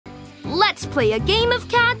Let's play a game of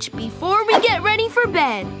catch before we get ready for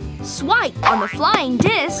bed. Swipe on the flying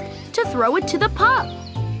disc to throw it to the pup.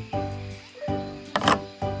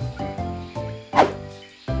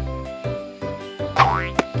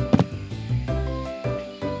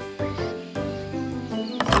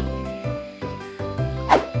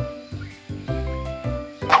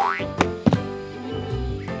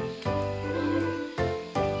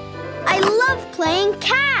 I love playing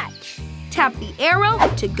catch. Tap the arrow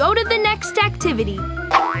to go to the next activity.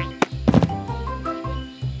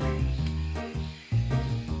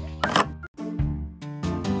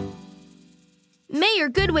 Mayor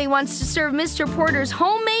Goodway wants to serve Mr. Porter's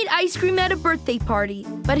homemade ice cream at a birthday party,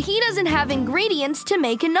 but he doesn't have ingredients to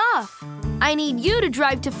make enough. I need you to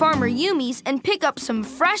drive to Farmer Yumi's and pick up some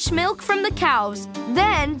fresh milk from the cows.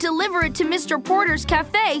 Then deliver it to Mr. Porter's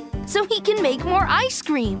cafe so he can make more ice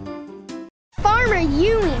cream. Farmer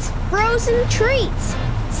Yumi's frozen treats.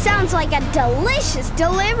 Sounds like a delicious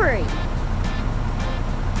delivery.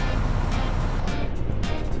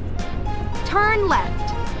 Turn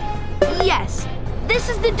left. Yes, this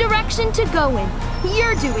is the direction to go in.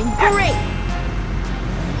 You're doing great.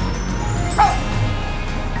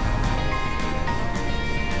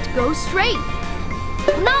 Go straight.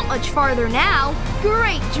 Not much farther now.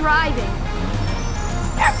 Great driving.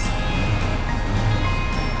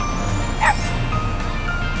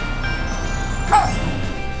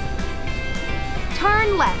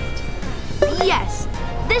 Turn left. Yes,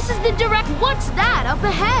 this is the direct. What's that up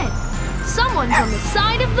ahead? Someone's on the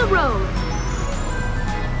side of the road.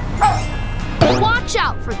 Watch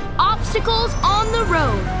out for the obstacles on the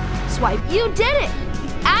road. Swipe, you did it. You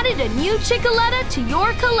added a new Chickaletta to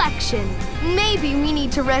your collection. Maybe we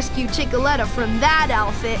need to rescue Chickaletta from that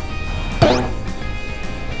outfit.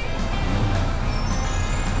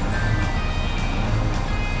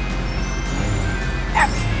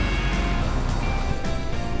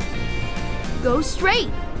 Go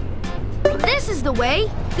straight. This is the way.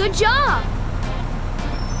 Good job.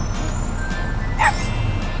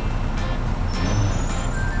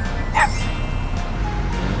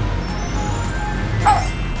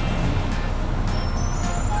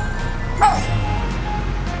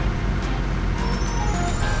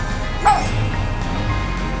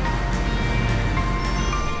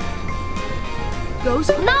 Goes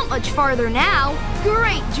not much farther now.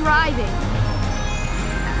 Great driving.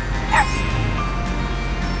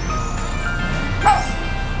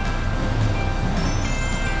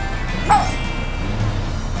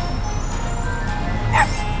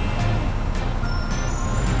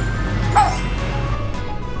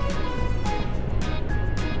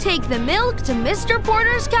 Take the milk to Mr.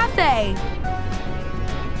 Porter's cafe.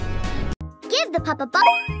 Give the pup a bubble.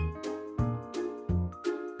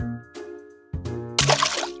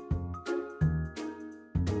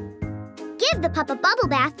 Give the pup a bubble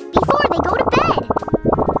bath before they go to bed.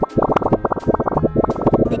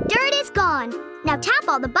 The dirt is gone. Now tap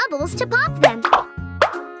all the bubbles to pop them.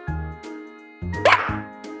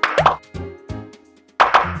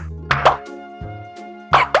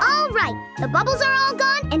 All right, the bubbles are all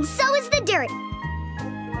gone, and so is the dirt.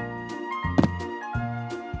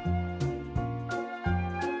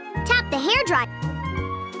 Tap the hairdryer.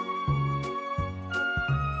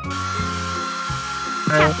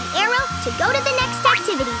 Tap the arrow to go to the next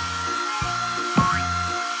activity.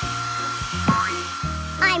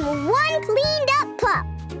 I'm one cleaned up pup.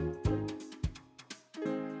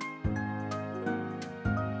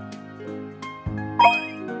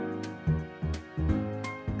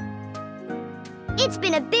 It's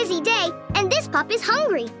been a busy day, and this pup is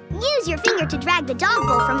hungry. Use your finger to drag the dog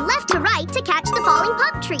bowl from left to right to catch the falling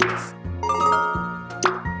pup treats.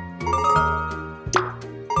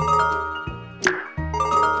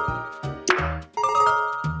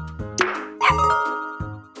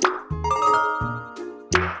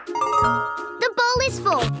 The bowl is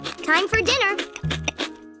full. Time for dinner.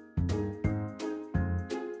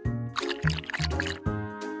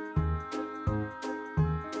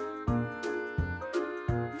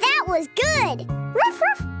 That was good. Ruff,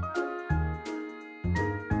 ruff.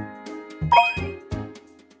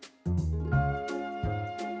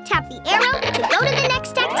 Tap the arrow to go to the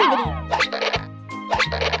next activity.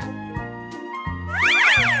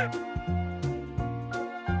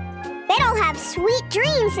 They don't have sweet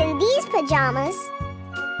dreams in these pajamas.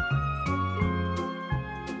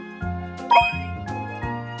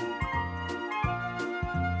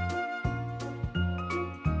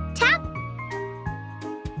 Tap.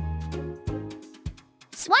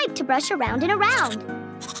 Swipe to brush around and around.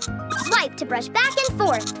 Swipe to brush back and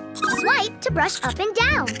forth. Swipe to brush up and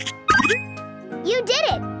down. You did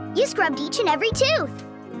it! You scrubbed each and every tooth.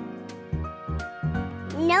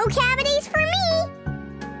 No cavities for me!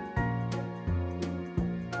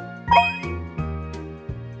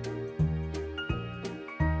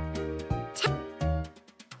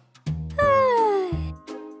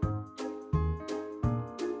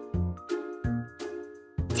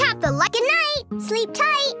 Tap the light. Good night! Sleep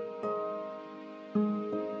tight!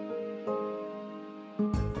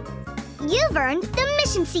 You've earned the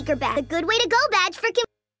Mission Seeker badge. A good way to go badge for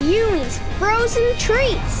Yumi's frozen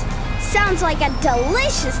treats. Sounds like a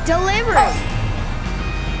delicious delivery.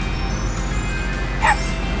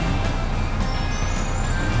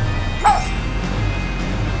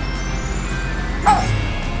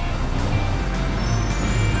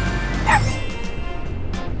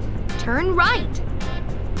 Turn right.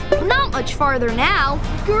 Not much farther now.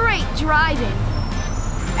 Great driving.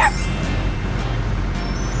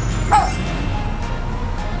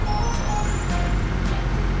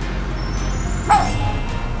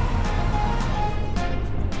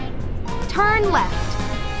 Turn left.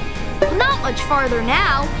 Not much farther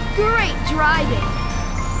now. Great driving.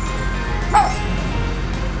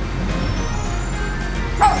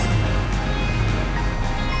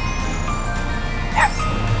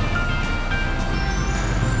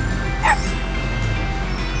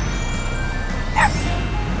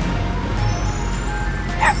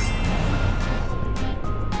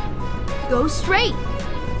 Go straight.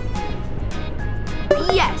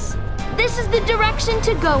 Yes, this is the direction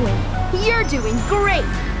to go in. You're doing great.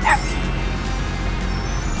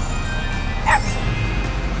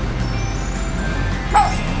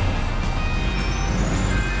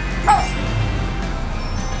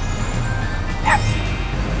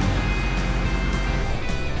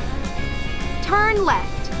 Turn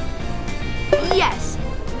left. Yes,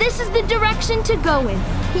 this is the direction to go in.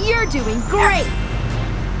 You're doing great.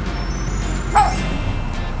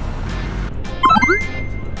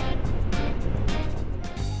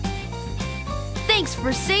 Thanks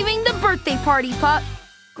for saving the birthday party, Pup.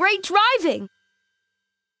 Great driving.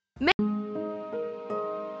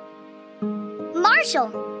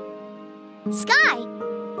 Marshall, Sky,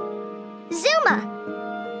 Zuma,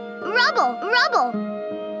 Rubble,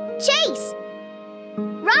 Chase,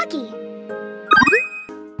 Rocky.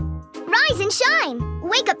 Rise and shine.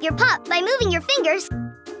 Wake up your pup by moving your fingers.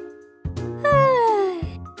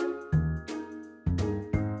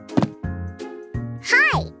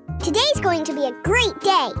 Hi, today's going to be a great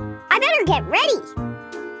day. I better get ready.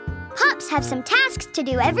 Pups have some tasks to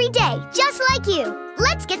do every day, just like you.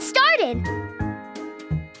 Let's get started.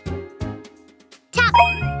 Tap.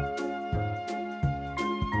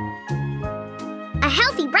 A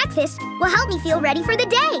healthy breakfast will help me feel ready for the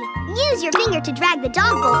day. Use your finger to drag the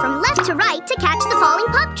dog bowl from left to right to catch the falling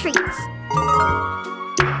pup treats.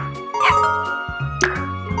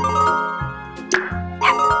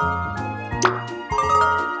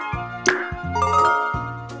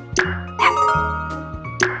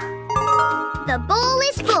 The bowl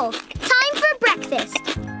is full. Time for breakfast.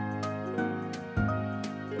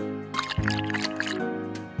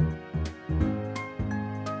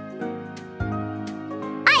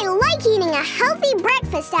 I like eating a healthy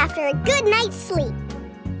breakfast after a good night's sleep.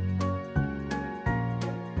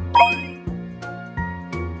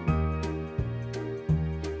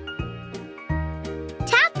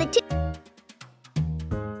 Tap the tip.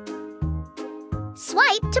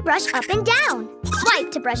 Swipe to brush up and down.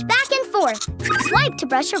 Swipe to brush back and forth. Swipe to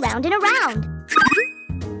brush around and around.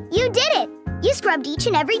 You did it! You scrubbed each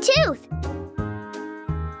and every tooth.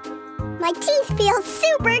 My teeth feel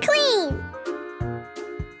super clean.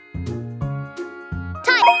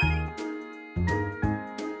 Time.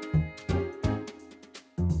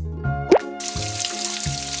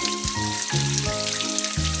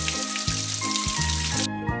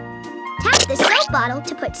 Tap the soap bottle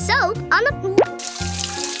to put soap on the...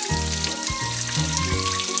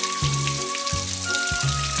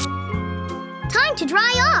 Time to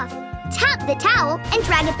dry off. Tap the towel and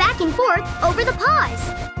drag it back and forth over the paws.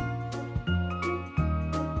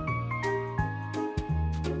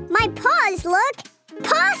 My paws look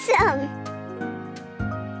possum.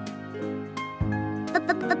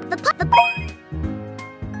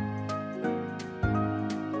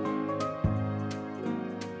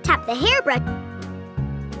 Tap the hairbrush.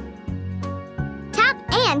 Tap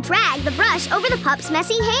and drag the brush over the pup's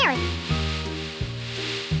messy hair.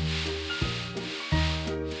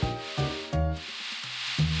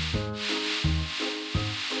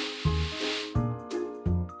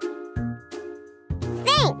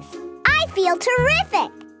 Thanks! I feel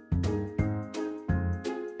terrific!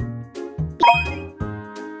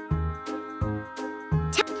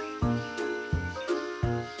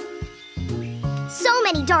 So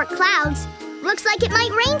many dark clouds. Looks like it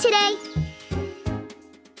might rain today.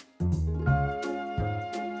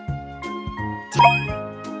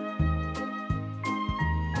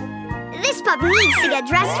 This pup needs to get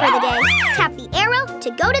dressed for the day. Tap the arrow to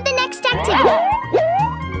go to the next activity.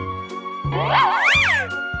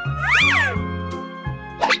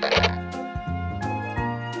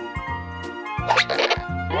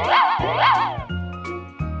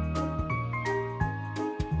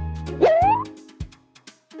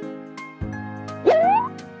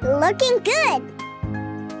 Looking good.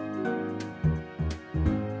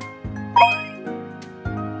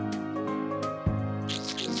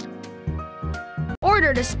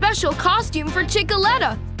 Ordered a special costume for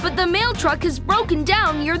Chicoletta, but the mail truck has broken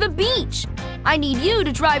down near the beach. I need you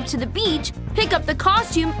to drive to the beach, pick up the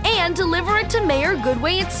costume, and deliver it to Mayor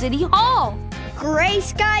Goodway at City Hall. Gray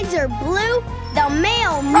skies are blue. The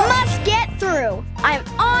mail must get through. I'm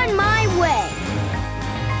on my way.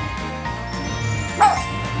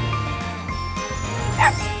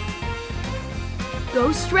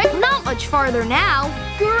 Go straight, not much farther now.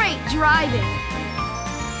 Great driving.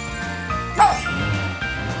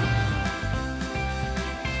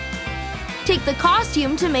 Take the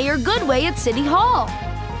costume to Mayor Goodway at City Hall.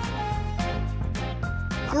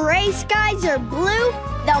 Gray skies are blue.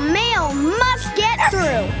 The mail must get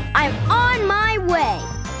through. I'm on my way.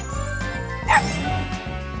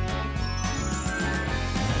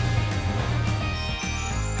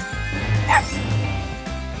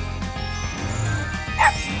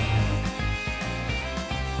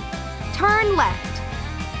 Turn left.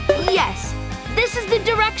 Yes, this is the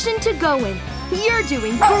direction to go in. You're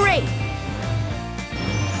doing great.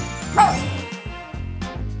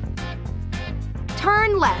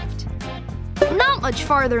 Turn left. Not much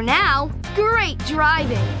farther now. Great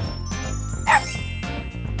driving.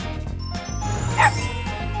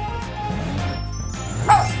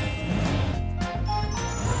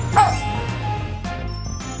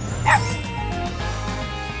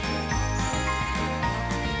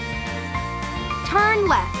 Turn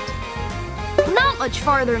left. Not much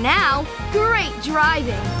farther now. Great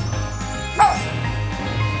driving.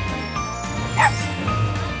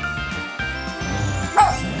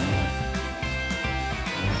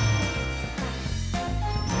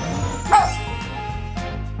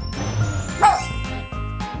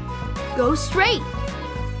 Go straight.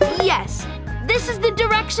 Yes, this is the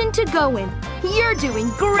direction to go in. You're doing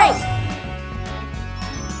great.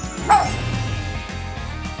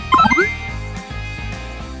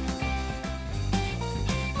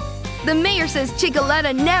 The mayor says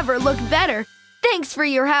Chicoletta never looked better. Thanks for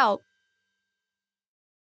your help.